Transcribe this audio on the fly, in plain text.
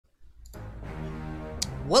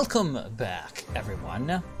Welcome back,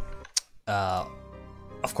 everyone.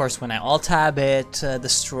 Of course, when I alt-tab, it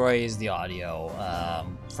destroys the audio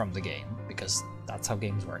from the game, because that's how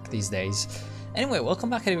games work these days. Anyway, welcome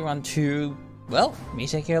back, everyone, to, well, me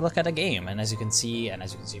taking a look at a game. And as you can see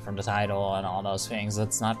from the title and all those things,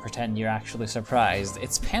 let's not pretend you're actually surprised.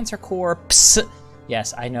 It's Panzer Corps.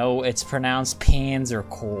 Yes, I know it's pronounced Panzer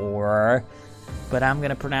Corps, but I'm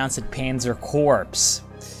gonna pronounce it Panzer Corps.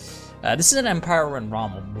 This is an Empire and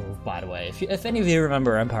Rommel move, by the way. If any of you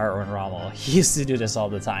remember Empire and Rommel, he used to do this all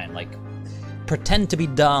the time. Like, pretend to be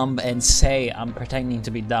dumb and say, I'm pretending to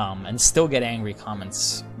be dumb, and still get angry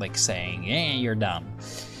comments, like saying, eh, you're dumb.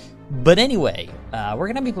 But anyway, we're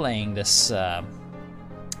gonna be playing this,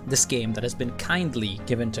 this game that has been kindly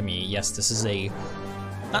given to me. Yes, this is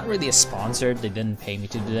not really a sponsored, they didn't pay me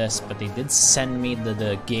to do this, but they did send me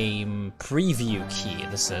the game preview key.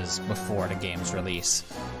 This is before the game's release.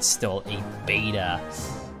 It's still a beta.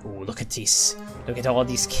 Ooh, look at this. Look at all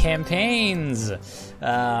these campaigns. It's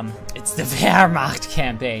the Wehrmacht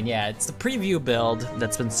campaign. Yeah, it's the preview build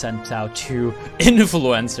that's been sent out to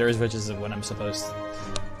influencers, which is what I'm supposed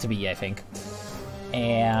to be, I think.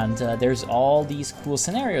 And there's all these cool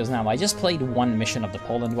scenarios now. I just played one mission of the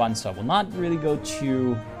Poland one, so I will not really go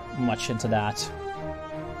too much into that.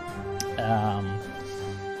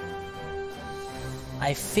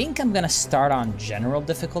 I think I'm gonna start on general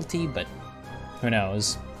difficulty, but who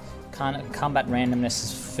knows. Combat randomness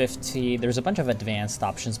is 50. There's a bunch of advanced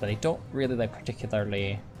options, but I don't really like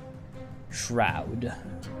particularly Shroud.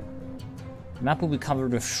 The map will be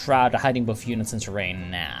covered with Shroud, hiding both units and terrain.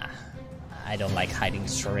 Nah. I don't like hiding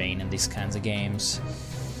terrain in these kinds of games.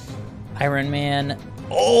 Iron Man.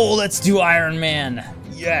 Oh, let's do Iron Man.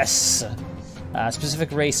 Yes.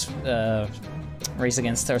 Specific race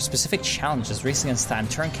against, or specific challenges. Race against time.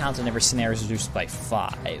 Turn count in every scenario is reduced by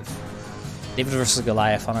 5. David versus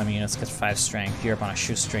Goliath. On enemy units get 5 strength. Europe on a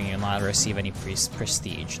shoestring. You'll not receive any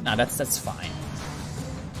prestige. Now that's fine.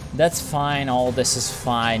 That's fine. All this is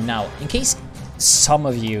fine. Now, in case some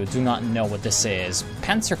of you do not know what this is,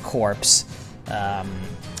 Panzer Corps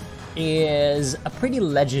is a pretty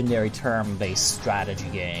legendary turn-based strategy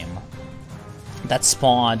game that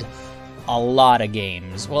spawned a lot of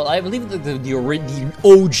games. Well, I believe that the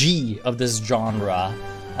OG of this genre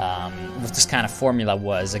with this kind of formula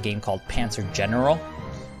was a game called Panzer General,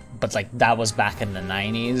 but like that was back in the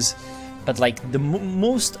 90s. But like the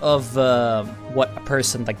most of what a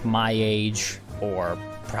person like my age, or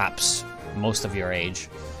perhaps most of your age,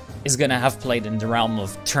 is gonna have played in the realm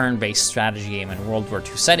of turn-based strategy game in World War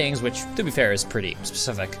II settings, which, to be fair, is pretty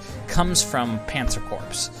specific, comes from Panzer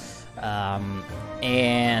Corps.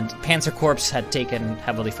 And Panzer Corps had taken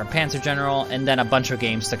heavily from Panzer General, and then a bunch of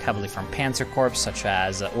games took heavily from Panzer Corps, such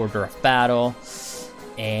as Order of Battle,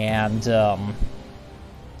 and,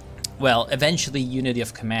 well, eventually Unity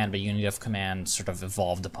of Command, but Unity of Command sort of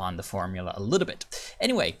evolved upon the formula a little bit.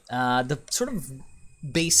 Anyway, the sort of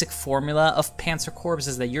basic formula of Panzer Corps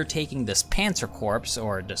is that you're taking this Panzer Corps,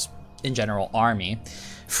 or this, in general, army,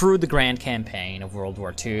 through the grand campaign of World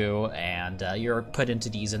War II, and you're put into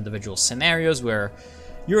these individual scenarios where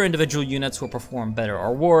your individual units will perform better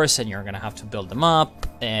or worse, and you're gonna have to build them up,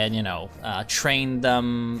 and, you know, train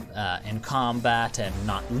them in combat, and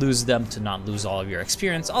not lose them, to not lose all of your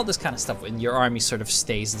experience, all this kind of stuff, and your army sort of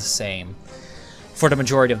stays the same for the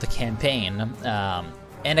majority of the campaign.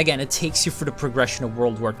 And again, it takes you through the progression of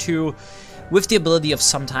World War II, with the ability of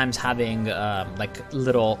sometimes having like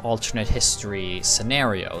little alternate history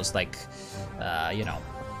scenarios, like, you know,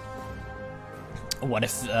 what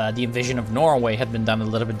if the invasion of Norway had been done a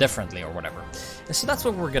little bit differently or whatever. So that's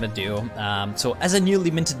what we're gonna do. So as a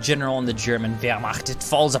newly minted general in the German Wehrmacht, it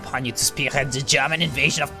falls upon you to spearhead the German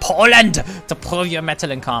invasion of Poland to prove your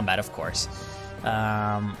mettle in combat, of course.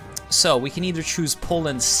 So we can either choose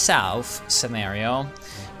Poland South scenario,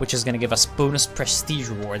 which is going to give us bonus prestige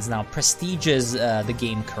rewards. Now, prestige is the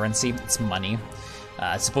game currency. It's money.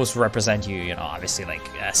 It's supposed to represent you, you know, obviously, like,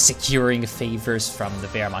 securing favors from the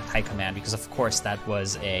Wehrmacht High Command, because, of course, that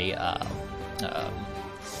was a,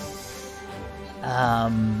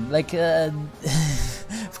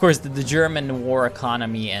 of course, the German war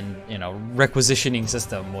economy and, you know, requisitioning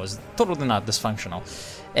system was totally not dysfunctional.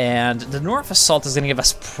 And the North Assault is going to give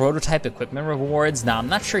us prototype equipment rewards. Now, I'm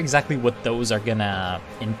not sure exactly what those are going to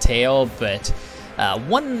entail, but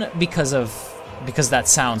one, because that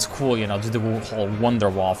sounds cool, you know, do the whole Wonder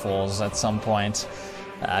Waffles at some point,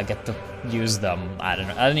 get to use them. I don't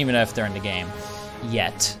know. I don't even know if they're in the game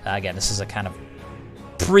yet. Again, this is a kind of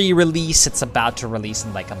pre-release. It's about to release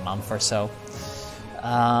in like a month or so.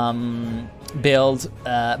 build,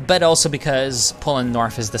 but also because Poland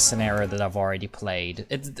North is the scenario that I've already played.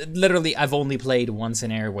 Literally, I've only played one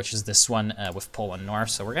scenario, which is this one with Poland North.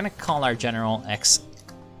 So we're gonna call our general X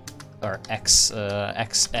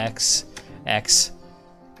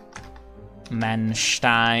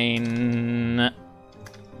Manstein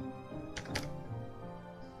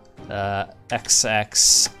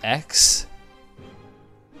XXX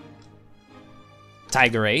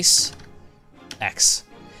Tiger Ace X.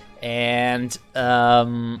 And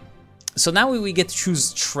so now we get to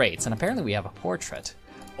choose traits, and apparently we have a portrait.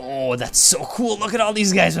 Oh, that's so cool. Look at all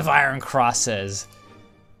these guys with iron crosses.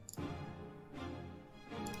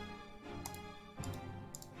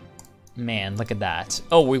 Man, look at that.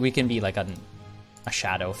 Oh, we can be like a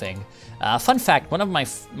shadow thing. Fun fact, one of I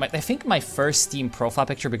think my first Steam profile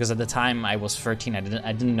picture, because at the time I was 13,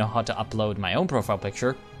 I didn't know how to upload my own profile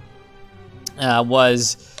picture,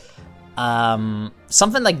 was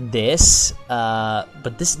something like this,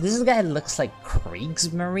 but this guy looks like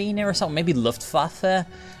Kriegsmarine or something, maybe Luftwaffe,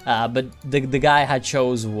 but the guy I had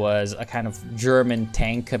chose was a kind of German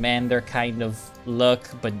tank commander kind of look,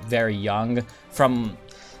 but very young.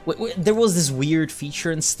 There was this weird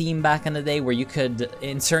feature in Steam back in the day where you could,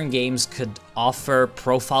 in certain games, could offer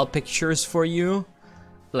profile pictures for you.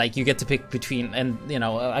 Like, you get to pick between, and, you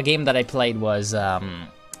know, a game that I played was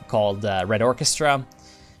called Red Orchestra,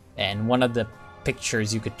 and one of the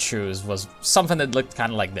pictures you could choose was something that looked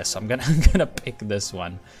kind of like this, so I'm gonna pick this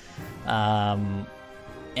one. And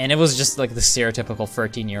it was just like the stereotypical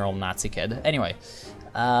 13-year-old Nazi kid. Anyway,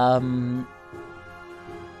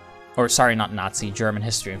 or sorry, not Nazi, German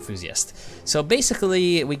history enthusiast. So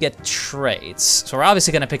basically, we get traits. So we're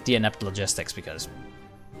obviously gonna pick the inept logistics because,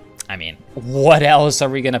 I mean, what else are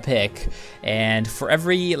we gonna pick? And for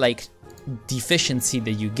every, like, deficiency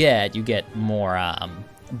that you get more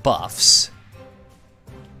buffs.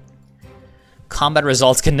 Combat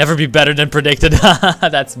results can never be better than predicted.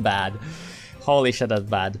 That's bad. Holy shit, that's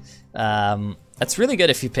bad. That's really good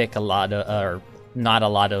if you pick a lot of, or not a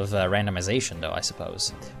lot of randomization, though, I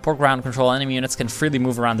suppose. Poor ground control. Enemy units can freely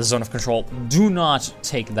move around the zone of control. Do not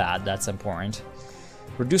take that. That's important.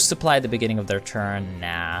 Reduce supply at the beginning of their turn.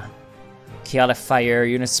 Nah. Chaotic fire.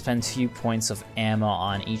 Units spend few points of ammo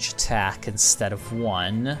on each attack instead of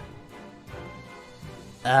one.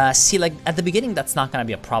 See, like, at the beginning, that's not going to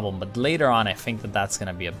be a problem, but later on, I think that's going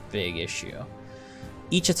to be a big issue.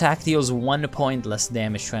 Each attack deals 1 point less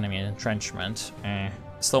damage to enemy entrenchment.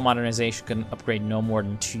 Slow modernization can upgrade no more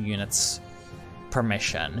than 2 units per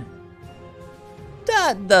mission.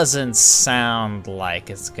 That doesn't sound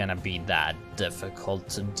like it's gonna be that difficult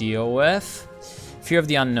to deal with. Fear of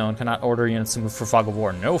the unknown. Cannot order units to move for fog of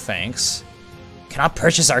war. No thanks. Cannot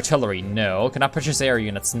purchase artillery. No. Cannot purchase air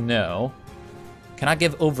units. No. Cannot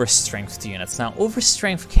give overstrength to units. Now,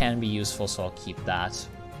 overstrength can be useful, so I'll keep that.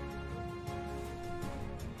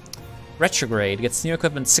 Retrograde. Gets new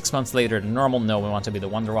equipment 6 months later than normal. No, we want to be the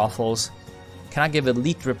Wonder Waffles. Cannot give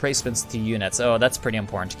elite replacements to units. Oh, that's pretty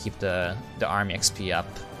important to keep the army XP up.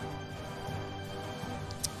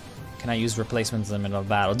 Can I use replacements in the middle of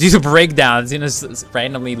battle? Due to breakdowns, units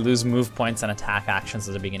randomly lose move points and attack actions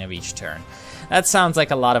at the beginning of each turn. That sounds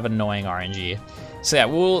like a lot of annoying RNG. So yeah,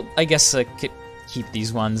 we'll, I guess, keep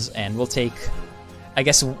these ones, and we'll take, I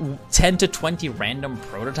guess, 10 to 20 random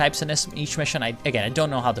prototypes in each mission. Again, I don't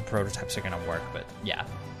know how the prototypes are gonna work, but yeah.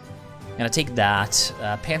 I'm gonna take that.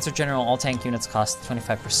 Panzer General, all tank units cost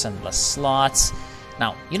 25% less slots.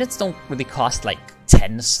 Now, units don't really cost like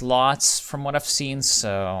 10 slots from what I've seen,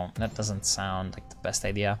 so that doesn't sound like the best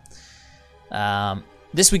idea.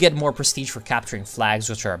 This we get more prestige for capturing flags,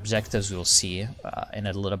 which are objectives we'll see in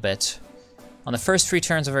a little bit. On the first 3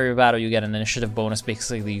 turns of every battle, you get an initiative bonus.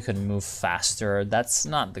 Basically, you can move faster. That's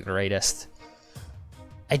not the greatest.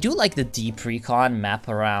 I do like the deep recon map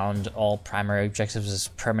around all primary objectives is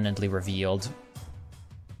permanently revealed.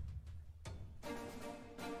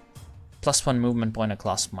 +1 movement point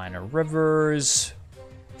across minor rivers.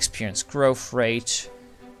 Experience growth rate.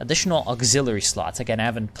 Additional auxiliary slots. Again, I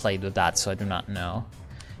haven't played with that, so I do not know.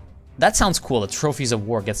 That sounds cool. The Trophies of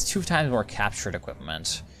War gets 2 times more captured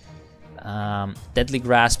equipment. Deadly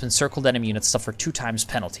Grasp. Encircled enemy units suffer 2 times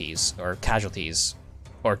penalties, or casualties.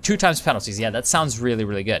 Or 2 times penalties. Yeah, that sounds really,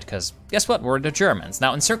 really good, because guess what? We're the Germans.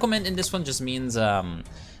 Now, encirclement in this one just means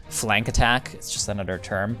flank attack. It's just another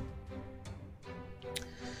term.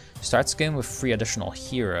 Starts game with 3 additional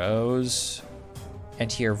heroes.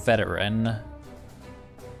 Anti-air veteran.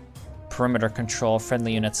 Perimeter control,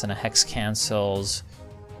 friendly units, and a hex cancels.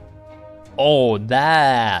 Oh,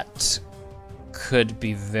 that could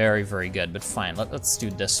be very, very good, but fine. Let's do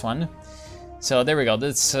this one. So there we go.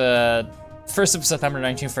 This 1st of September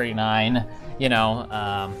 1939, you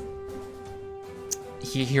know,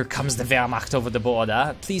 here comes the Wehrmacht over the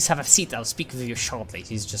border. Please have a seat, I'll speak with you shortly.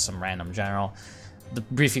 He's just some random general. The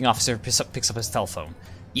briefing officer picks up his telephone.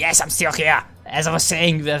 Yes, I'm still here. As I was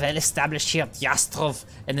saying, we're well established here at Yastrov,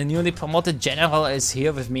 and the newly promoted general is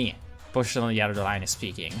here with me. Bush on the other line is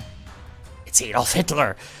speaking. It's Adolf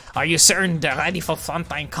Hitler. Are you certain they're ready for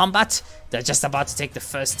frontline combat? They're just about to take the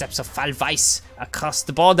first steps of Fall Weiss across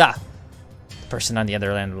the border. The person on the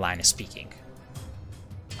other end of the line is speaking.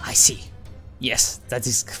 I see. Yes, that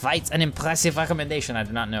is quite an impressive recommendation. I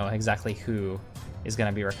do not know exactly who is going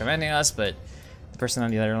to be recommending us, but the person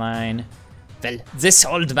on the other line... Well, this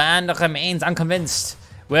old man remains unconvinced.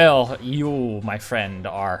 Well, you, my friend,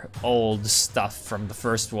 are old stuff from the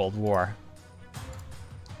First World War.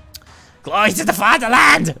 Glory to the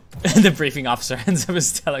fatherland! The briefing officer hands him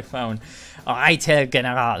his telephone. Alright, Herr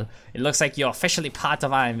General. It looks like you're officially part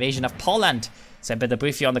of our invasion of Poland, so I better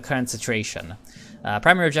brief you on the current situation.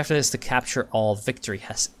 Primary objective is to capture all victory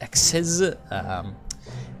X's.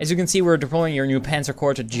 As you can see, we're deploying your new Panzer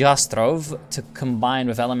Corps to Jastrov to combine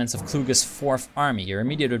with elements of Kluge's 4th Army. Your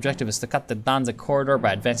immediate objective is to cut the Danzig corridor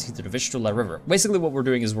by advancing to the Vistula River. Basically what we're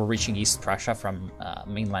doing is we're reaching East Prussia from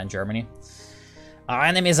mainland Germany. Our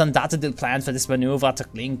enemies undoubtedly planned for this maneuver to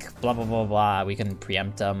link, blah blah blah blah. We can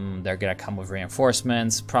preempt them, they're gonna come with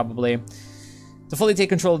reinforcements, probably. To fully take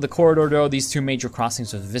control of the corridor though, these 2 major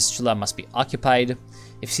crossings of Vistula must be occupied.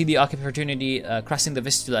 If you see the opportunity, crossing the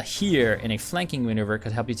Vistula here in a flanking maneuver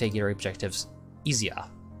could help you take your objectives easier.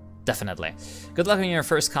 Definitely. Good luck on your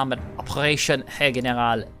first combat operation, Herr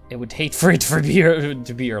General. I would hate for it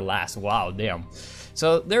to be your last. Wow, damn.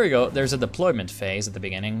 So there we go. There's a deployment phase at the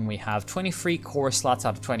beginning. We have 23 core slots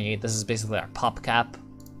out of 28. This is basically our pop cap.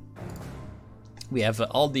 We have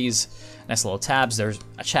all these nice little tabs. There's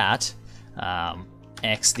a chat.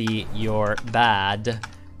 XD, you're bad.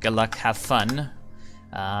 Good luck, have fun.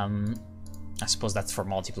 I suppose that's for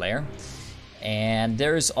multiplayer. And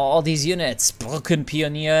there's all these units.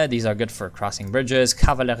 Brückenpionier, these are good for crossing bridges.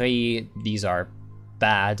 Cavalry, these are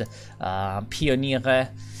bad. Pioniere,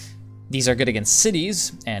 these are good against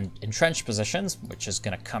cities and entrenched positions, which is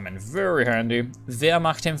gonna come in very handy.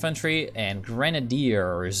 Wehrmacht infantry and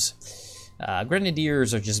grenadiers.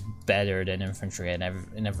 Grenadiers are just better than infantry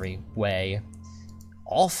in every way.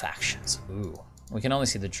 All factions, ooh. We can only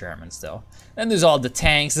see the Germans though. Then there's all the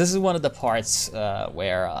tanks. This is one of the parts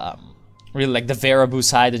where really like the Variable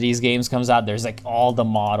side of these games comes out. There's like all the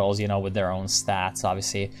models, you know, with their own stats,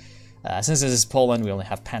 obviously. Since this is Poland, we only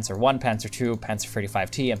have Panzer 1, Panzer 2, Panzer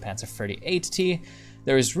 35T, and Panzer 38T.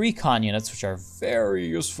 There's recon units, which are very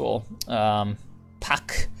useful.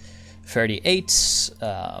 PAK 38,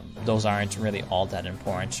 those aren't really all that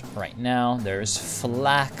important right now. There's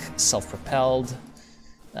Flak, self-propelled.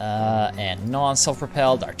 And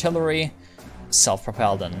non-self-propelled artillery,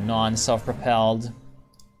 self-propelled and non-self-propelled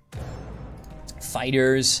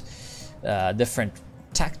fighters, different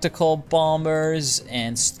tactical bombers,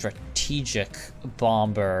 and strategic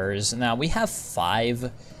bombers. Now we have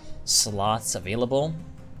 5 slots available.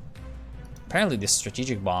 Apparently the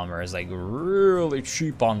strategic bomber is like really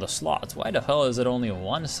cheap on the slots. Why the hell is it only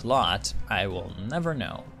 1 slot? I will never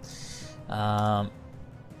know.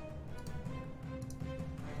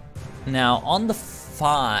 Now, on the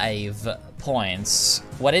 5 points,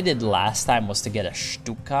 what I did last time was to get a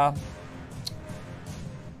Stuka.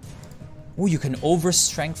 Oh, you can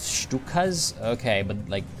overstrength Stukas? Okay, but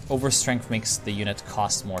like overstrength makes the unit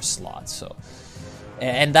cost more slots, so.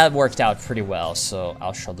 And that worked out pretty well, so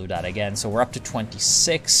I shall do that again. So we're up to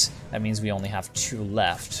 26. That means we only have 2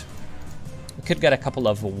 left. We could get a couple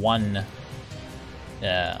of 1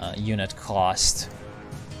 unit cost.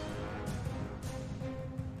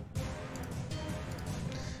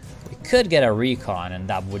 Could get a recon and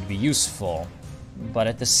that would be useful, but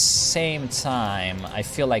at the same time I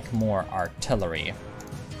feel like more artillery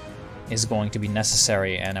is going to be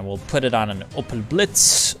necessary, and I will put it on an Opel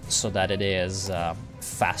Blitz so that it is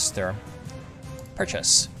faster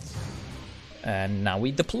purchase. And now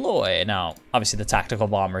we deploy. Now obviously the tactical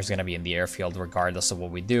bomber is going to be in the airfield regardless of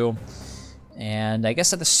what we do, and I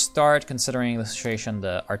guess at the start, considering the situation,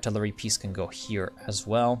 the artillery piece can go here as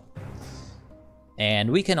well.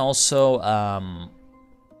 And we can also,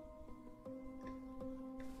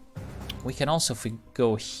 if we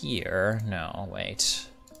go here, no, wait.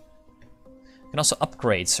 We can also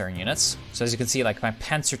upgrade certain units. So as you can see, like my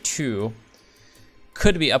Panzer II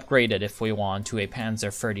could be upgraded if we want to a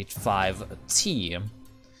Panzer 35T.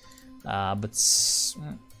 But,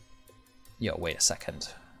 yo, wait a second.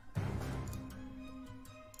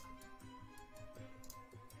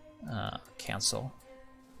 Cancel.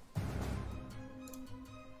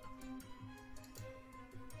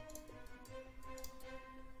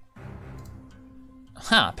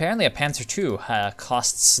 apparently a Panzer II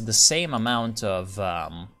costs the same amount of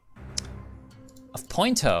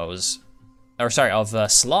pointos, or sorry,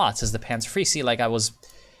 of slots as the Panzer III. See, like I was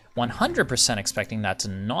 100% expecting that to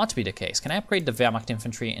not be the case. Can I upgrade the Wehrmacht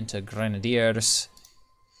infantry into grenadiers?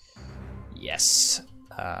 Yes.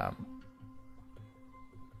 Can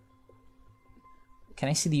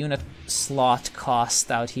I see the unit slot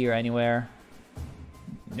cost out here anywhere?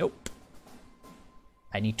 Nope.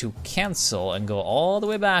 I need to cancel and go all the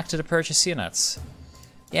way back to the purchase units.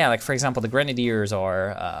 Yeah, like for example, the grenadiers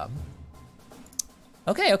are,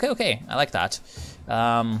 okay, I like that.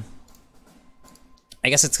 I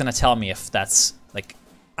guess it's gonna tell me if that's like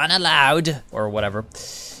unallowed or whatever.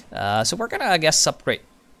 So we're gonna, I guess, upgrade,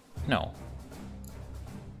 no.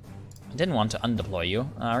 I didn't want to undeploy you.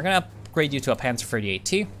 We're gonna upgrade you to a Panzer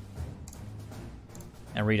 38T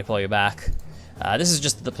and redeploy you back. This is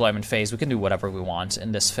just the deployment phase. We can do whatever we want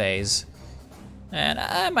in this phase. And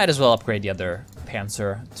I might as well upgrade the other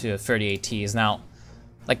Panzer to 38Ts. Now,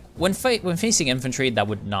 like when facing infantry, that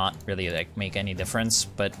would not really like make any difference.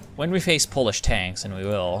 But when we face Polish tanks, and we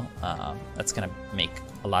will, that's gonna make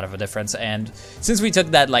a lot of a difference. And since we took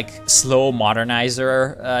that like slow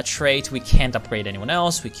modernizer trait, we can't upgrade anyone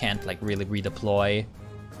else. We can't like really redeploy.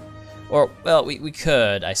 Or, well, we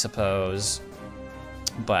could, I suppose.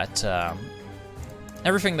 But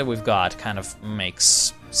everything that we've got kind of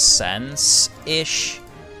makes sense-ish.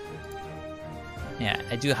 Yeah,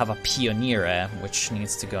 I do have a Pioneer, which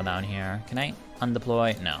needs to go down here. Can I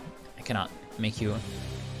undeploy? No, I cannot make you.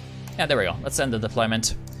 Yeah, there we go. Let's end the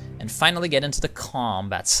deployment and finally get into the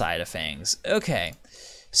combat side of things. Okay,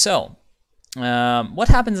 so what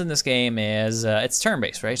happens in this game is it's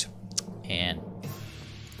turn-based, right? And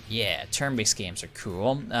yeah, turn-based games are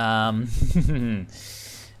cool.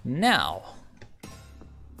 Now,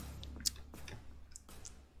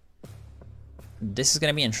 this is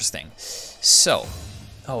gonna be interesting. So,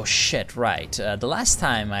 oh shit, right. The last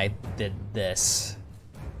time I did this,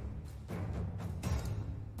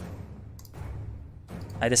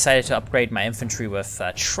 I decided to upgrade my infantry with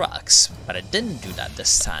trucks, but I didn't do that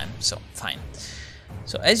this time, so fine.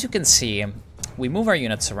 So as you can see, we move our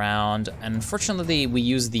units around, and unfortunately we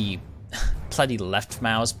use the bloody left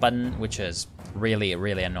mouse button, which is really,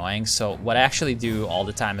 really annoying. So what I actually do all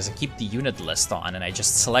the time is I keep the unit list on and I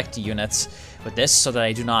just select the units with this so that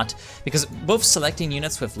I do not, because both selecting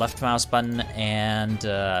units with left mouse button and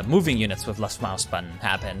moving units with left mouse button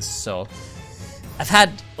happens. So I've had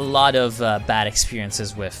a lot of bad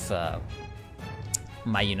experiences with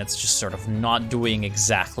my units just sort of not doing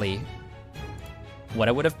exactly what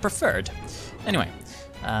I would have preferred. Anyway,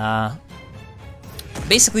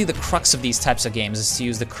 basically the crux of these types of games is to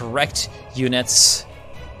use the correct units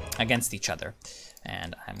against each other.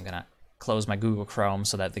 And I'm gonna close my Google Chrome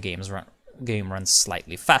so that the game runs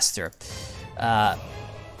slightly faster.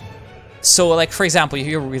 So like for example,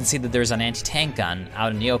 here we can see that there's an anti-tank gun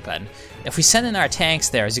out in the open. If we send in our tanks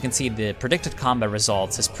there, as you can see, the predicted combat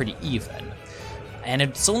results is pretty even. And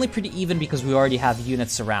it's only pretty even because we already have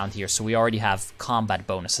units around here, so we already have combat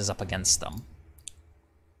bonuses up against them.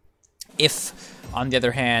 If, on the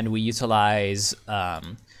other hand, we utilize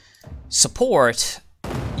support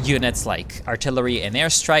units like artillery and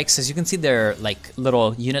airstrikes, as you can see, their like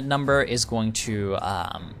little unit number is going to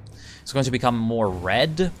become more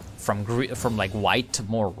red from like white to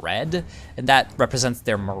more red, and that represents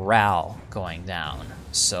their morale going down.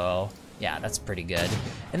 So yeah, that's pretty good.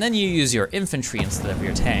 And then you use your infantry instead of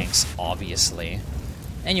your tanks, obviously,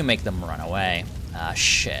 and you make them run away.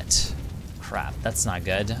 Shit. Crap, that's not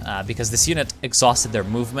good, because this unit exhausted their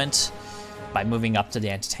movement by moving up to the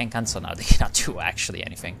anti-tank gun, so now they cannot do actually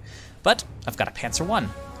anything. But I've got a Panzer I.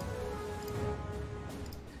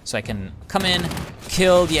 So I can come in,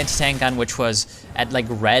 kill the anti-tank gun, which was at like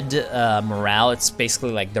red morale. It's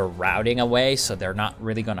basically like they're routing away, so they're not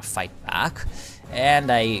really gonna fight back.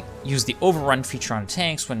 And I use the overrun feature on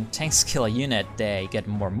tanks. When tanks kill a unit, they get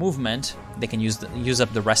more movement. They can use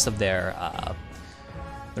up the rest of their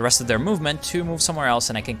movement to move somewhere else,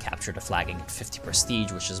 and I can capture the flag and get 50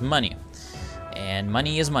 prestige, which is money. And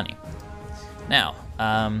money is money. Now,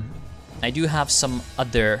 I do have some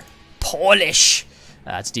other Polish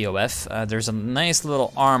DOF. There's a nice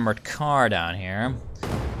little armored car down here,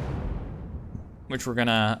 which we're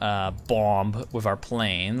gonna bomb with our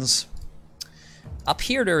planes. Up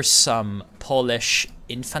here, there's some Polish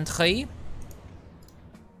infantry.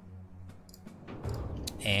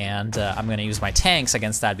 And I'm gonna use my tanks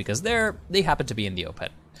against that because they happen to be in the open.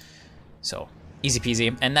 So, easy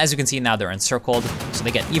peasy. And as you can see now, they're encircled, so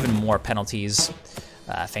they get even more penalties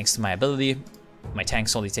thanks to my ability. My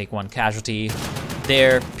tanks only take 1 casualty.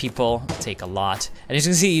 their people take a lot. And as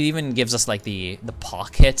you can see, it even gives us like the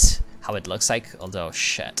pocket, how it looks like, although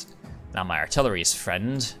shit. Now my artillery is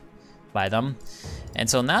threatened by them. And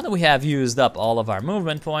so now that we have used up all of our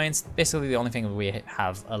movement points, basically the only thing we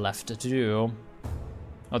have left to do...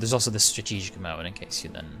 Oh, there's also the strategic mode in case you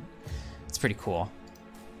didn't... It's pretty cool.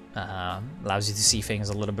 Allows you to see things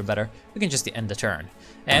a little bit better. We can just end the turn.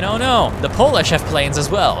 And oh no, the Polish have planes as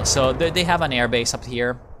well. So they have an air base up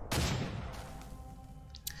here.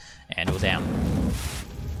 And oh damn.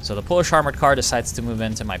 So the Polish armored car decides to move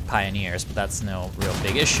into my pioneers, but that's no real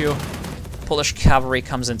big issue. Polish cavalry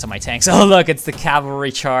comes into my tanks. Oh look, it's the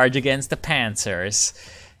cavalry charge against the Panzers.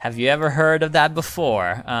 Have you ever heard of that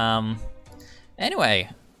before? Anyway.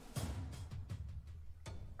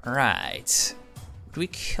 Right. Would we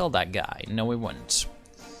kill that guy? No, we wouldn't.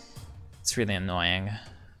 It's really annoying.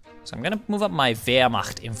 So I'm gonna move up my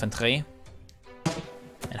Wehrmacht infantry.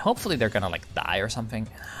 And hopefully they're gonna like die or something.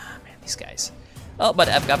 Ah, man, these guys. Oh, but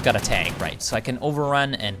I've got a tank, right? So I can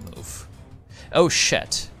overrun and move. Oh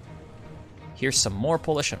shit. Here's some more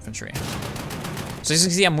Polish infantry. So as you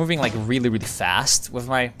can see, I'm moving like really, really fast with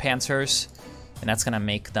my Panzers. And that's gonna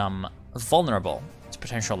make them vulnerable to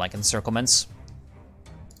potential like encirclements.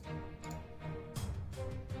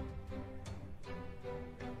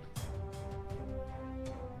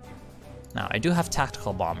 Now, I do have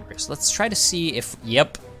tactical bombers. Let's try to see if,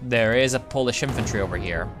 yep, there is a Polish infantry over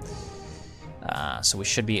here. So we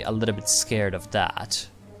should be a little bit scared of that.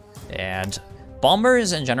 And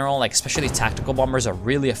bombers in general, like especially tactical bombers, are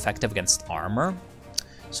really effective against armor.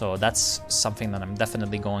 So that's something that I'm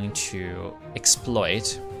definitely going to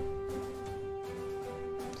exploit.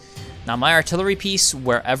 Now, my artillery piece,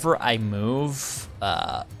 wherever I move,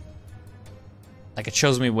 like it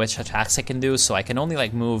shows me which attacks I can do, so I can only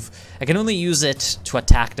like move, I can only use it to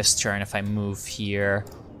attack this turn if I move here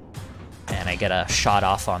and I get a shot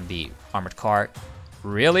off on the armored car.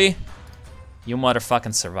 Really? You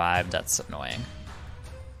motherfucking survived, that's annoying.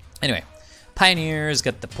 Anyway, Pioneers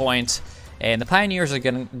get the point, and the Pioneers are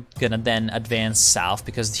gonna then advance south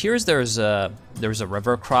because there's a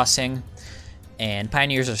river crossing. And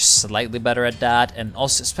Pioneers are slightly better at that, and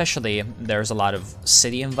also especially there's a lot of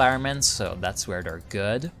city environments, so that's where they're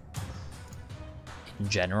good. In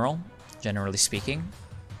generally speaking.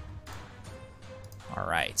 All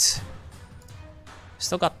right.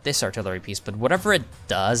 Still got this artillery piece, but whatever it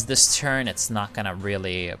does this turn, it's not gonna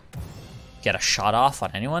really get a shot off on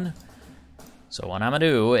anyone. So what I'm gonna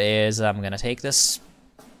do is I'm gonna take this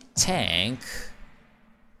tank.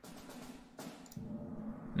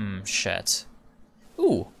 Shit.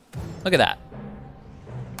 Ooh, look at that.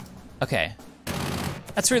 Okay,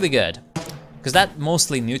 that's really good, because that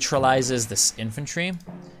mostly neutralizes this infantry,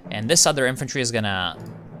 and this other infantry is gonna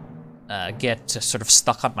get sort of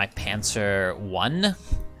stuck on my Panzer 1.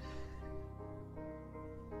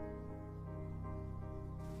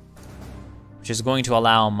 Which is going to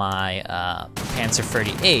allow my Panzer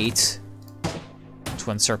 38 to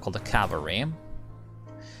encircle the cavalry.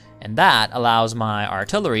 And that allows my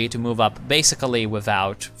artillery to move up basically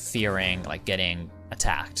without fearing like getting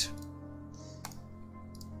attacked.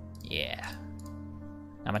 Yeah.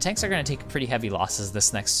 Now my tanks are gonna take pretty heavy losses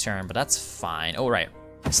this next turn, but that's fine. Oh right,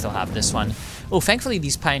 I still have this one. Oh, thankfully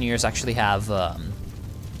these Pioneers actually have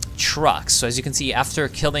trucks. So as you can see, after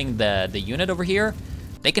killing the unit over here,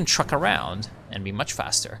 they can truck around and be much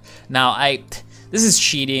faster. Now this is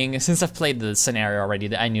cheating. Since I've played the scenario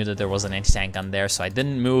already, I knew that there was an anti-tank gun there, so I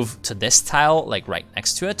didn't move to this tile, like right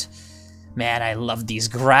next to it. Man, I love these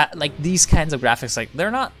these kinds of graphics. Like,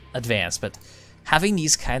 they're not advanced, but having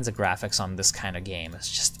these kinds of graphics on this kind of game is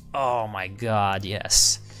just, oh my god,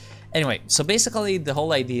 yes. Anyway, so basically the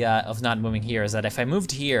whole idea of not moving here is that if I moved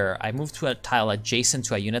here, I move to a tile adjacent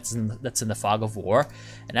to a unit that's in the fog of war,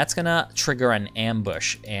 and that's gonna trigger an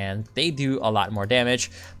ambush, and they do a lot more damage.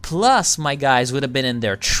 Plus, my guys would have been in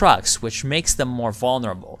their trucks, which makes them more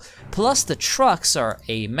vulnerable. Plus, the trucks are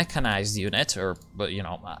a mechanized unit, or, you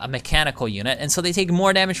know, a mechanical unit, and so they take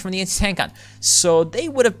more damage from the anti-tank gun. So they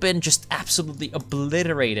would have been just absolutely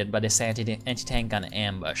obliterated by this anti-tank gun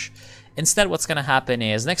ambush. Instead, what's gonna happen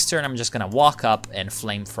is, next turn I'm just gonna walk up and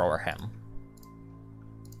flamethrower him.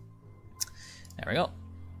 There we go.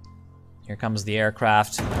 Here comes the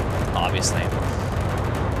aircraft, obviously.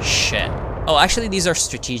 Shit. Oh, actually these are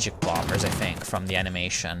strategic bombers, I think, from the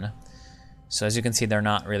animation. So as you can see, they're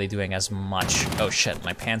not really doing as much. Oh shit,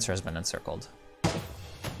 my Panzer has been encircled.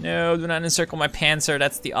 No, do not encircle my Panzer,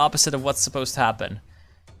 that's the opposite of what's supposed to happen.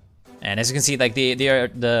 And as you can see, like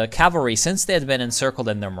the cavalry, since they had been encircled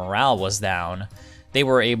and their morale was down, they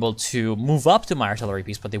were able to move up to my artillery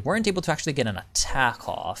piece, but they weren't able to actually get an attack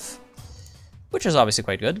off. which is obviously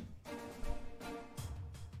quite good.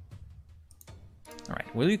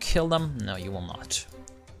 Alright, will you kill them? No, you will not.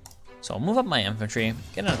 So I'll move up my infantry,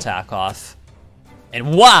 get an attack off,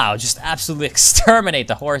 and wow, just absolutely exterminate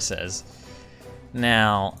the horses.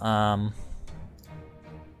 Now,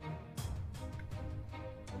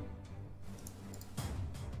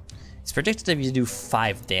 it's predicted that you do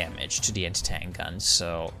 5 damage to the anti-tank gun,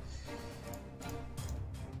 so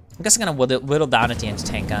I guess I'm gonna whittle down at the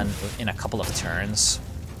anti-tank gun in a couple of turns.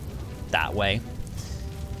 That way.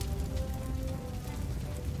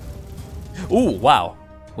 Ooh, wow.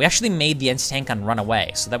 We actually made the anti-tank gun run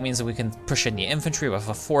away, so that means that we can push in the infantry with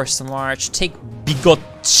a forced march, take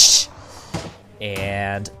Bigot,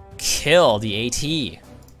 and kill the AT.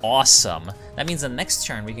 Awesome. That means the next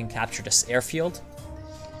turn we can capture this airfield.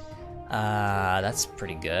 That's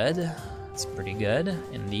pretty good. That's pretty good,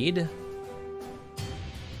 indeed.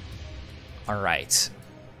 All right.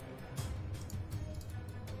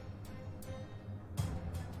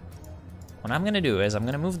 What I'm gonna do is I'm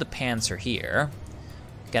gonna move the Panzer here,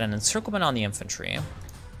 get an encirclement on the infantry,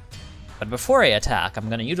 but before I attack, I'm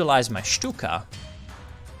gonna utilize my Stuka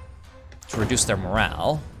to reduce their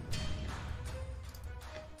morale.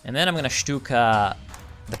 And then I'm gonna Stuka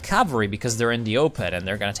the cavalry because they're in the open and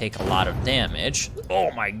they're gonna take a lot of damage. Oh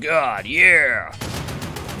my god, yeah!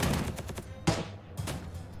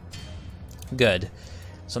 Good.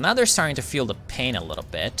 So now they're starting to feel the pain a little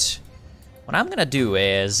bit. What I'm gonna do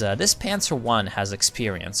is, this Panzer 1 has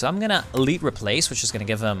experience, so I'm gonna elite replace, which is gonna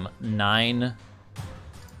give him 9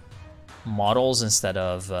 models instead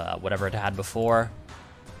of whatever it had before.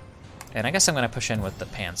 And I guess I'm gonna push in with the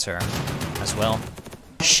Panzer as well.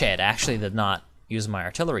 Shit, I actually did not use my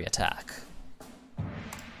artillery attack.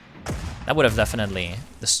 That would have definitely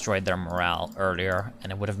destroyed their morale earlier,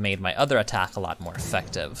 and it would have made my other attack a lot more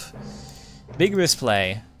effective. Big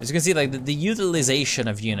misplay. As you can see, like the utilization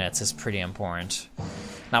of units is pretty important.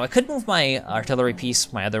 Now I could move my artillery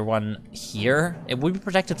piece, my other one, here. It would be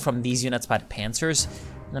protected from these units by the Panzers,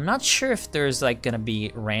 and I'm not sure if there's like gonna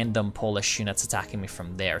be random Polish units attacking me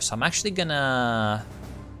from there. So I'm actually gonna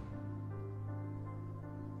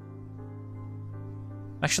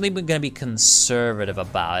be conservative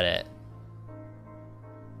about it.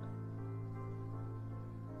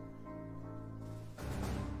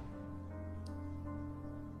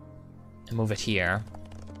 And move it here.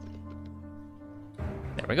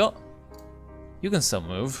 There we go. You can still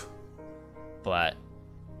move, but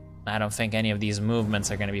I don't think any of these movements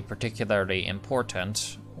are going to be particularly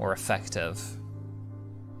important or effective.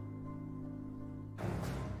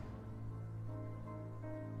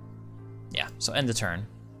 Yeah, so end the turn.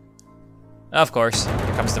 Of course,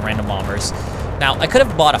 here comes the random bombers. Now, I could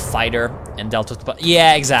have bought a fighter and dealt with, but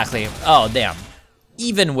yeah, exactly. Oh, damn.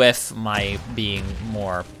 Even with my being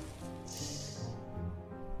more...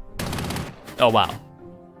 Oh, wow.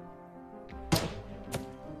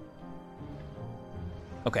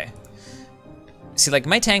 Okay. See, like,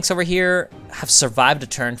 my tanks over here have survived a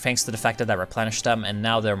turn thanks to the fact that I replenished them, and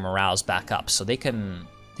now their morale's back up, so they can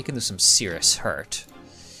do some serious hurt.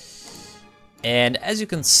 And as you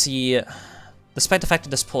can see, despite the fact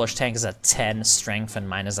that this Polish tank is at 10 strength and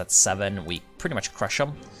mine is at 7, we pretty much crush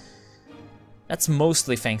them. That's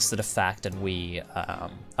mostly thanks to the fact that we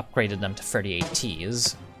upgraded them to 38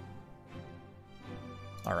 Ts.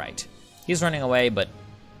 All right, he's running away, but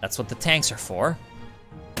that's what the tanks are for.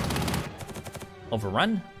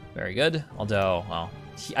 Overrun, very good. Although, well,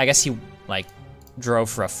 I guess he like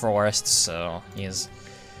drove for a forest, so he's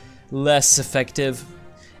less effective.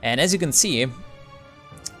 And as you can see,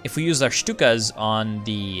 if we use our Stukas on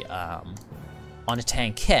the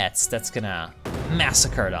tank hits, that's gonna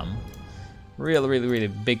massacre them. Really, really, really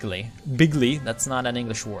bigly. Bigly, that's not an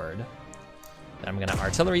English word. Then I'm gonna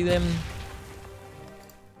artillery them.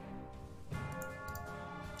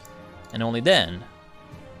 And only then,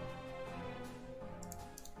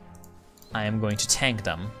 I am going to tank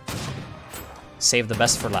them. Save the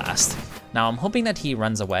best for last. Now I'm hoping that he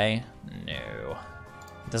runs away. No.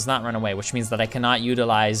 Does not run away, which means that I cannot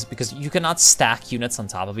utilize, because you cannot stack units on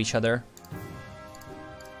top of each other.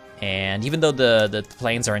 And even though the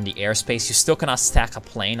planes are in the airspace, you still cannot stack a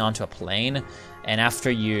plane onto a plane. And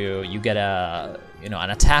after you get an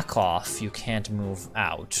attack off, you can't move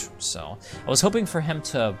out. So I was hoping for him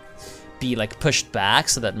to be like pushed back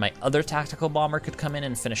so that my other tactical bomber could come in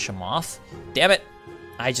and finish him off. Damn it!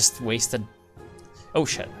 I just wasted. Oh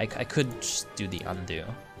shit! I could just do the undo.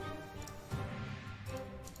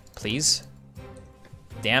 Please.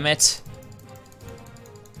 Damn it.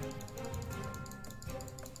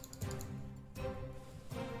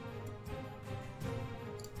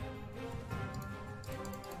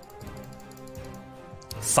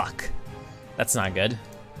 Fuck. That's not good.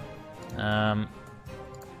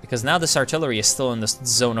 Because now this artillery is still in this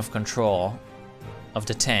zone of control of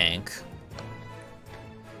the tank.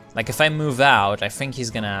 Like, if I move out, I think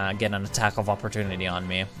he's gonna get an attack of opportunity on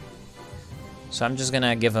me. So I'm just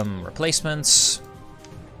gonna give him replacements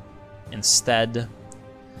instead.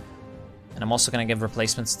 And I'm also gonna give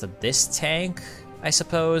replacements to this tank, I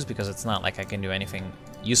suppose, because it's not like I can do anything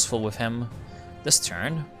useful with him this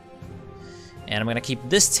turn. And I'm gonna keep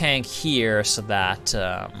this tank here so that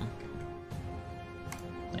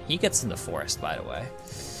he gets in the forest, by the way.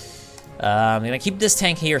 I'm gonna keep this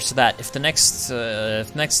tank here so that if the next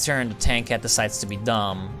turn the tank decides to be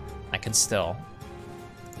dumb, I can still,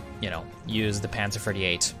 you know, use the Panzer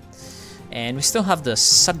 38. And we still have the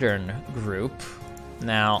southern group.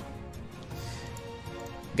 Now,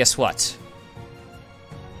 guess what?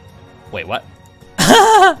 Wait, what?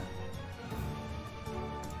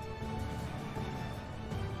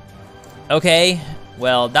 Okay,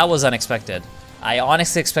 well, that was unexpected. I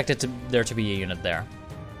honestly expected there to be a unit there.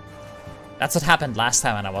 That's what happened last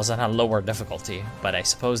time when I was on a lower difficulty, but I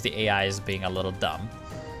suppose the AI is being a little dumb.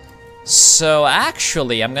 So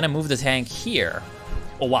actually, I'm gonna move the tank here.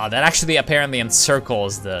 Oh wow, that actually apparently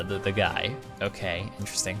encircles the guy. Okay,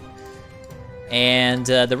 interesting. And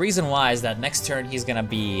the reason why is that next turn he's gonna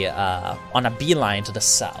be on a beeline to the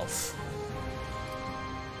south.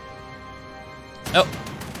 Oh,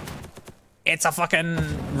 it's a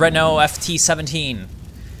fucking Renault FT-17.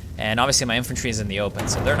 And obviously my infantry is in the open,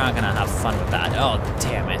 so they're not gonna have fun with that. Oh,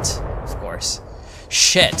 damn it, of course.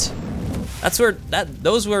 Shit.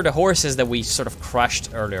 Those were the horses that we sort of crushed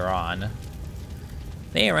earlier on.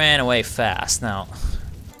 They ran away fast. Now,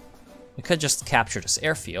 we could just capture this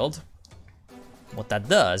airfield. What that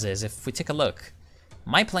does is, if we take a look,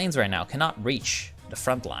 my planes right now cannot reach the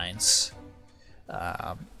front lines.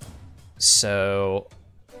 So,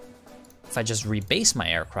 if I just rebase my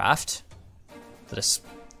aircraft to this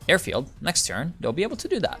airfield next turn, they'll be able to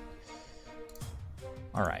do that.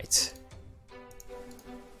 All right.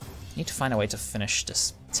 Need to find a way to finish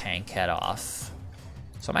this tank head off.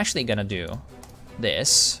 So I'm actually gonna do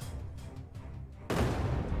this.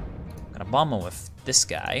 Gonna bomb him with this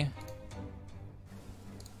guy.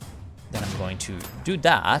 Then I'm going to do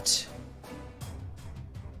that.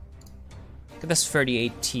 Get this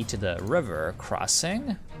 38T to the river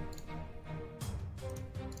crossing.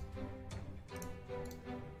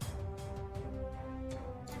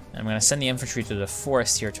 I'm gonna send the infantry to the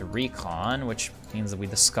forest here to recon, which means that we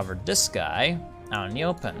discovered this guy out in the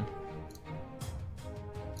open.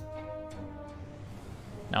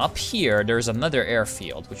 Now up here, there's another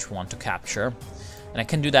airfield which we want to capture, and I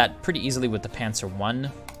can do that pretty easily with the Panzer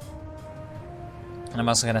I. And I'm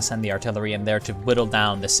also gonna send the artillery in there to whittle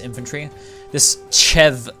down this infantry. This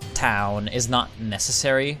Chev town is not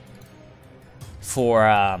necessary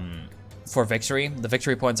for victory. The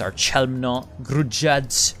victory points are Chelmno,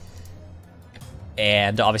 Grudjad,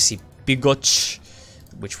 and obviously Bigoch,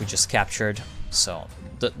 which we just captured. So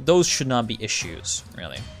those should not be issues,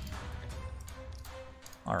 really.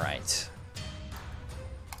 All right,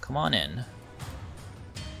 come on in.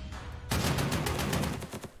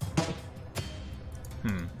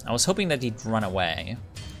 I was hoping that he'd run away,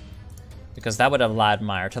 because that would have allowed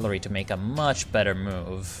my artillery to make a much better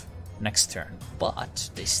move next turn, but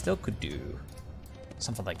they still could do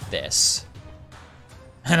something like this.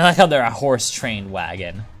 And I like how they're a horse-trained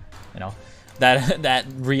wagon, you know, that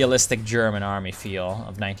realistic German army feel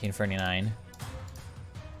of 1939.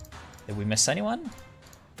 Did we miss anyone?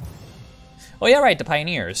 Oh yeah, right, the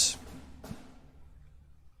Pioneers.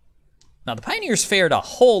 Now the Pioneers fared a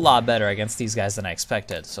whole lot better against these guys than I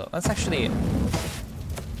expected, so let's actually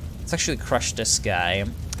crush this guy.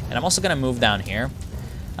 And I'm also gonna move down here.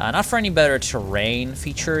 Not for any better terrain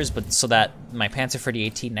features, but so that my Panzer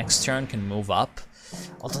 38T next turn can move up.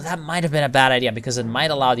 Although that might have been a bad idea, because it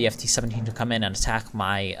might allow the FT-17 to come in and attack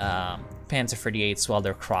my Panzer 38s while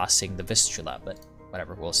they're crossing the Vistula, but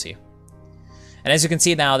whatever, we'll see. And as you can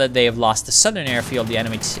see now that they have lost the southern airfield, the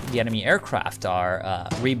enemy aircraft are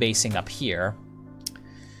rebasing up here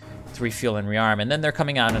to refuel and rearm, and then they're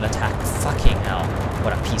coming out and attack. Fucking hell,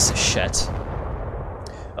 what a piece of shit.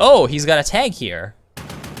 Oh, he's got a tank here.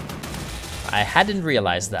 I hadn't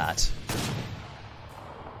realized that.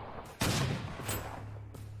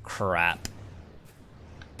 Crap.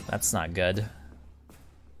 That's not good.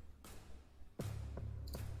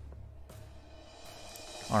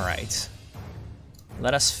 All right.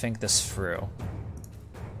 Let us think this through.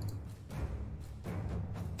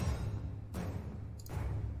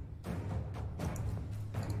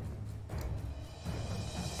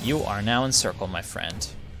 You are now encircled, my friend.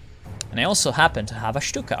 And I also happen to have a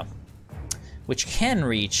Stuka, which can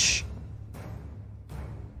reach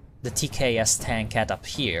the TKS tankette up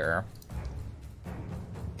here.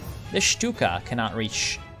 This Stuka cannot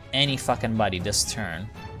reach any fucking buddy this turn.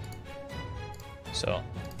 So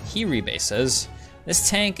he rebases. This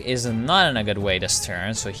tank is not in a good way this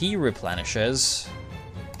turn, so he replenishes.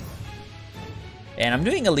 And I'm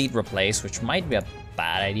doing elite replace, which might be a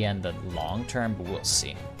bad idea in the long term, but we'll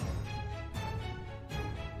see.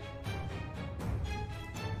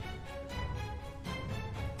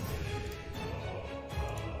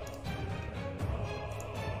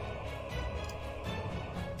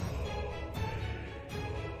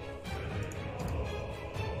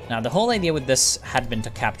 Now, the whole idea with this had been to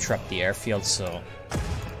capture up the airfield, so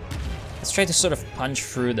let's try to sort of punch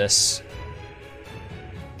through this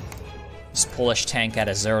Polish tank at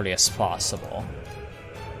as early as possible.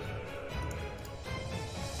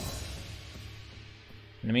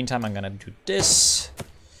 In the meantime, I'm gonna do this.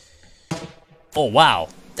 Oh, wow,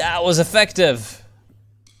 that was effective.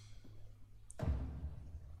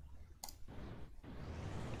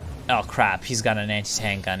 Oh crap, he's got an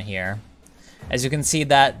anti-tank gun here. As you can see,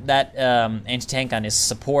 that anti-tank gun is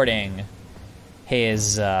supporting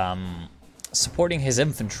his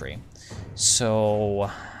infantry. So,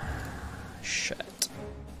 shit.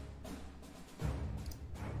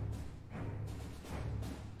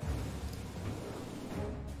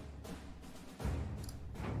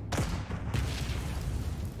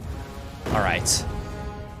 All right,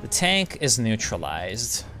 the tank is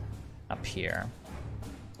neutralized up here.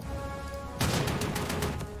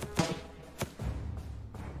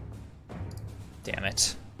 Damn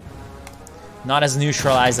it. Not as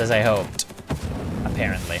neutralized as I hoped,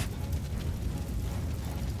 apparently.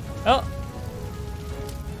 Oh!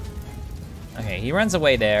 Okay, he runs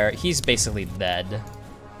away there. He's basically dead.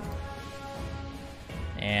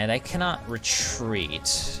 And I cannot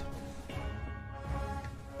retreat.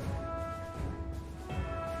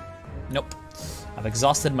 Nope. I've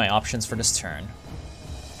exhausted my options for this turn.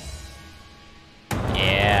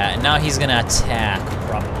 Yeah, now he's gonna attack,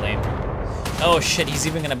 probably. Oh shit, he's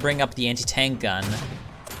even gonna bring up the anti-tank gun.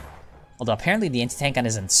 Although apparently the anti-tank gun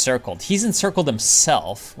is encircled. He's encircled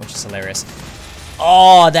himself, which is hilarious.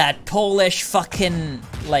 Oh, that Polish fucking,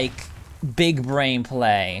 like, big brain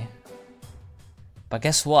play. But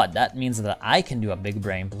guess what? That means that I can do a big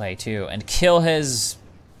brain play too and kill his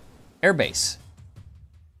airbase.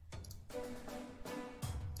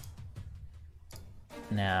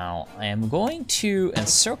 Now, I am going to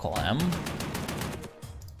encircle him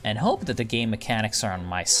and hope that the game mechanics are on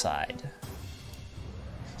my side.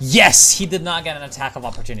 Yes, he did not get an attack of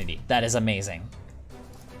opportunity. That is amazing.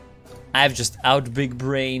 I've just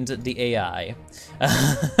out-big-brained the AI,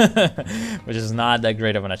 which is not that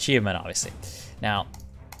great of an achievement, obviously. Now,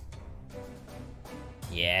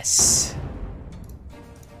 yes.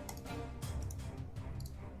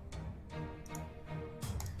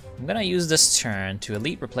 I'm gonna use this turn to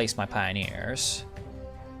elite replace my pioneers.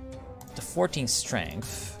 The 14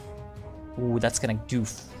 strength. Ooh, that's gonna do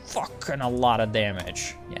fucking a lot of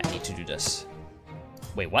damage. Yeah, I need to do this.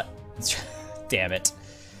 Wait, what? Damn it.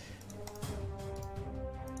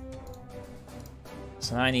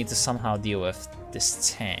 So now I need to somehow deal with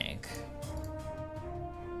this tank.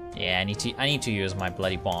 Yeah, I need to use my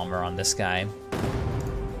bloody bomber on this guy,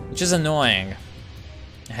 which is annoying.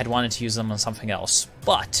 I had wanted to use them on something else,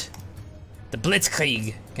 but the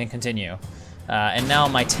Blitzkrieg can continue. And now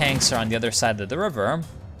my tanks are on the other side of the river,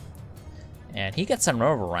 and he gets an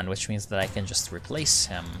overrun, which means that I can just replace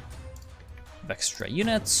him with extra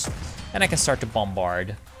units, and I can start to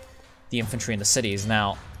bombard the infantry in the cities.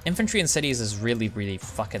 Now, infantry in cities is really, really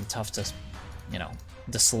fucking tough to, you know,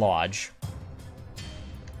 dislodge.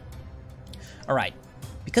 All right,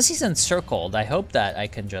 because he's encircled, I hope that I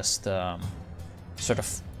can just sort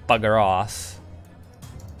of bugger off.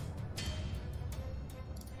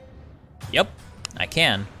 Yep, I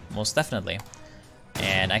can, most definitely.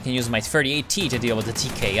 And I can use my 38T to deal with the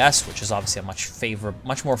TKS, which is obviously a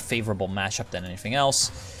much more favorable matchup than anything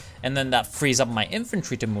else. And then that frees up my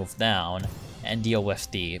infantry to move down and deal with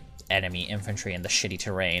the enemy infantry in the shitty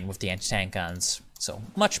terrain with the anti-tank guns. So,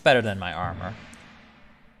 much better than my armor.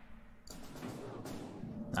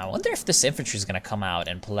 I wonder if this infantry is gonna come out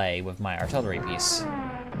and play with my artillery piece.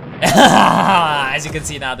 As you can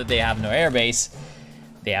see now that they have no airbase,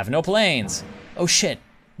 they have no planes. Oh shit,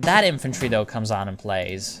 that infantry though comes on and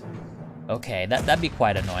plays. Okay, that'd be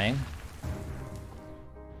quite annoying.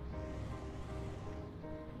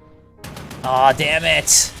 Aw, damn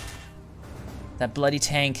it! That bloody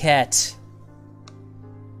tankette.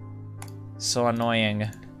 So annoying.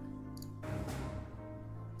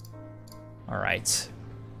 Alright.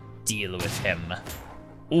 Deal with him.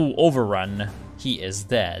 Ooh, overrun. He is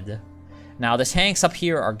dead. Now the tanks up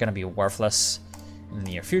here are gonna be worthless in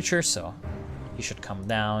the near future, so he should come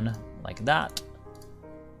down like that.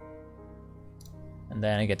 And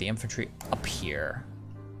then I get the infantry up here.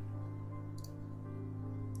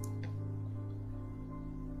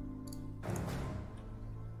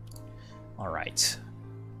 Alright.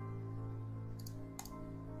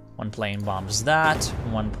 One plane bombs that,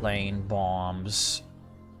 one plane bombs,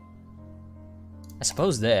 I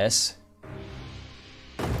suppose, this.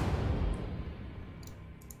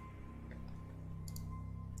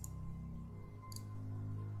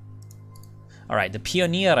 Alright, the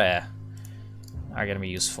Pioniere are gonna be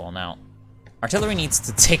useful now. Artillery needs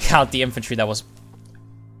to take out the infantry that was...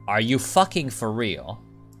 Are you fucking for real?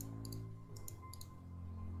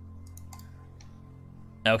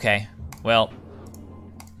 Okay, well,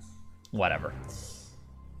 whatever.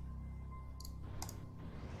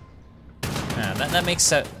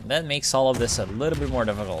 That makes all of this a little bit more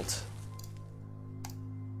difficult.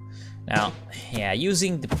 Now, yeah,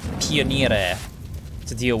 using the Pioniere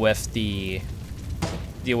to deal with the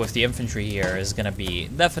infantry here is gonna be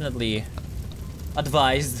definitely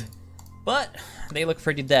advised, but they look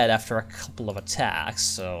pretty dead after a couple of attacks,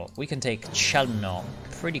 so we can take Chelmno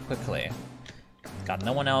pretty quickly. Got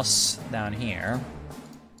no one else down here.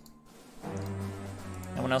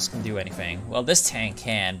 No one else can do anything. Well, this tank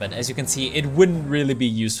can, but as you can see, it wouldn't really be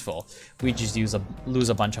useful. We just lose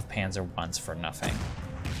a bunch of Panzer Is for nothing.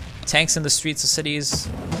 Tanks in the streets of cities,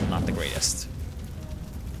 not the greatest.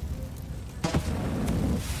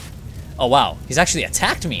 Oh wow, he's actually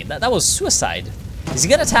attacked me. That was suicide. Is he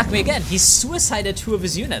gonna attack me again? He suicided 2 of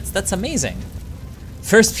his units. That's amazing.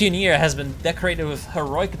 First Pioneer has been decorated with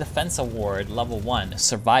Heroic Defense Award, level 1,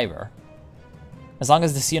 Survivor. As long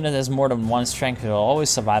as this unit has more than 1 strength, it will always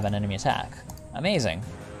survive an enemy attack. Amazing.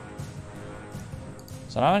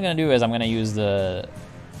 So what I'm gonna do is I'm gonna use the...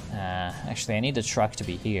 actually, I need the truck to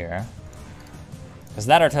be here, because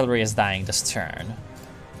that artillery is dying this turn.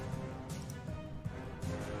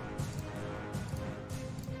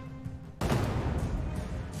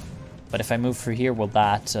 But if I move through here, will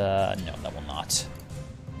that... no, that will not.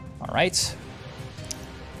 Alright.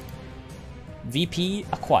 VP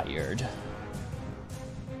acquired.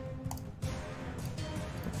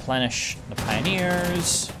 Replenish the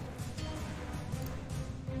Pioneers.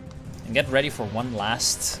 And get ready for one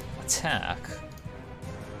last attack.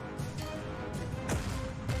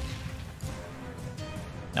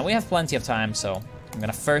 Now we have plenty of time, so I'm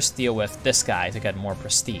gonna first deal with this guy to get more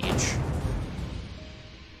prestige.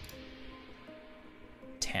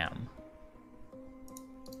 Tam.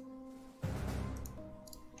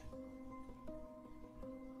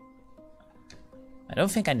 I don't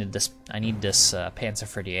think I need this. I need this Panzer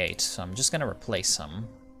 38, so I'm just gonna replace him.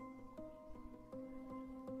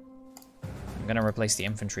 I'm gonna replace the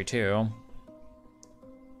infantry too,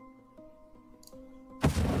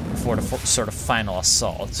 for the sort of final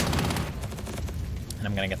assault, and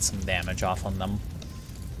I'm gonna get some damage off on them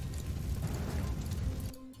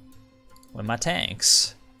with my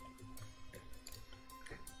tanks.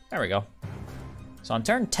 There we go. So on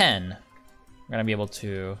turn 10, we're gonna be able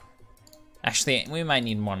to... Actually, we might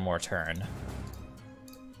need one more turn.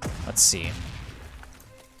 Let's see.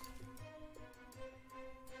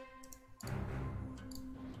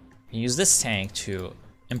 Use this tank to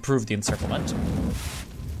improve the encirclement.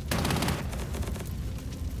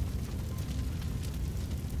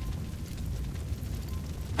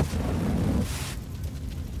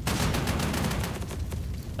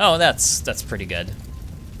 Oh, that's pretty good.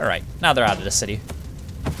 All right, now they're out of the city.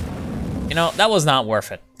 You know, that was not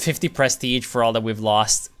worth it. 50 prestige for all that we've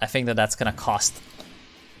lost. I think that's gonna cost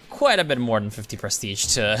quite a bit more than 50 prestige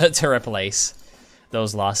to replace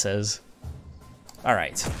those losses. All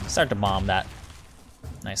right, start to bomb that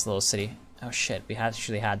nice little city. Oh shit, we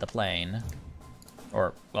actually had the plane.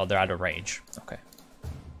 Or, well, they're out of range. Okay.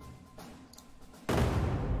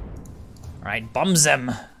 All right, bombs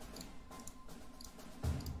them.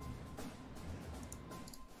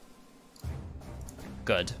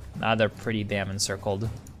 Good. Now they're pretty damn encircled.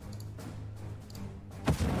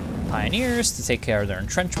 Pioneers to take care of their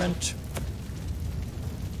entrenchment.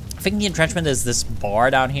 I think the entrenchment is this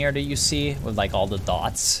bar down here that you see with like all the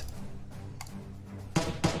dots.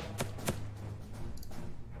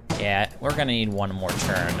 Yeah, we're gonna need one more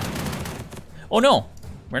turn. Oh no,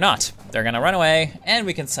 we're not. They're gonna run away and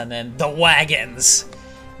we can send in the wagons.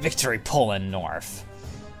 Victory Poland North.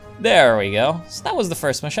 There we go. So that was the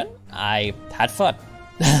first mission. I had fun.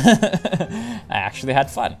 I actually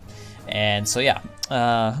had fun. And so yeah,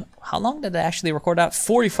 how long did I actually record out?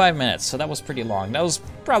 45 minutes, so that was pretty long. That was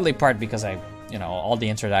probably part because I, you know, all the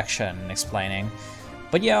introduction and explaining.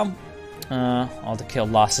 But yeah, all the kill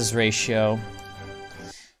losses ratio.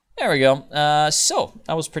 There we go. So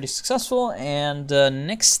that was pretty successful, and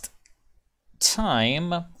next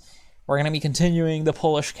time we're gonna be continuing the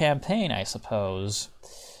Polish campaign, I suppose.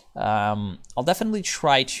 I'll definitely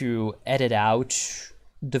try to edit out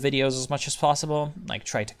the videos as much as possible, like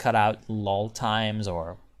try to cut out lull times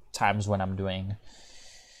or times when I'm doing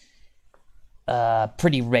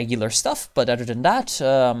pretty regular stuff. But other than that,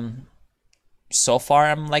 so far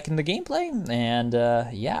I'm liking the gameplay, and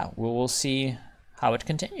yeah, we'll see how it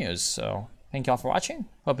continues. So thank you all for watching,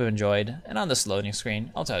 hope you enjoyed, and on this loading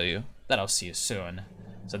screen I'll tell you that I'll see you soon.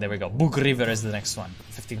 So there we go, Bug River is the next one,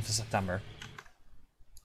 15th of September.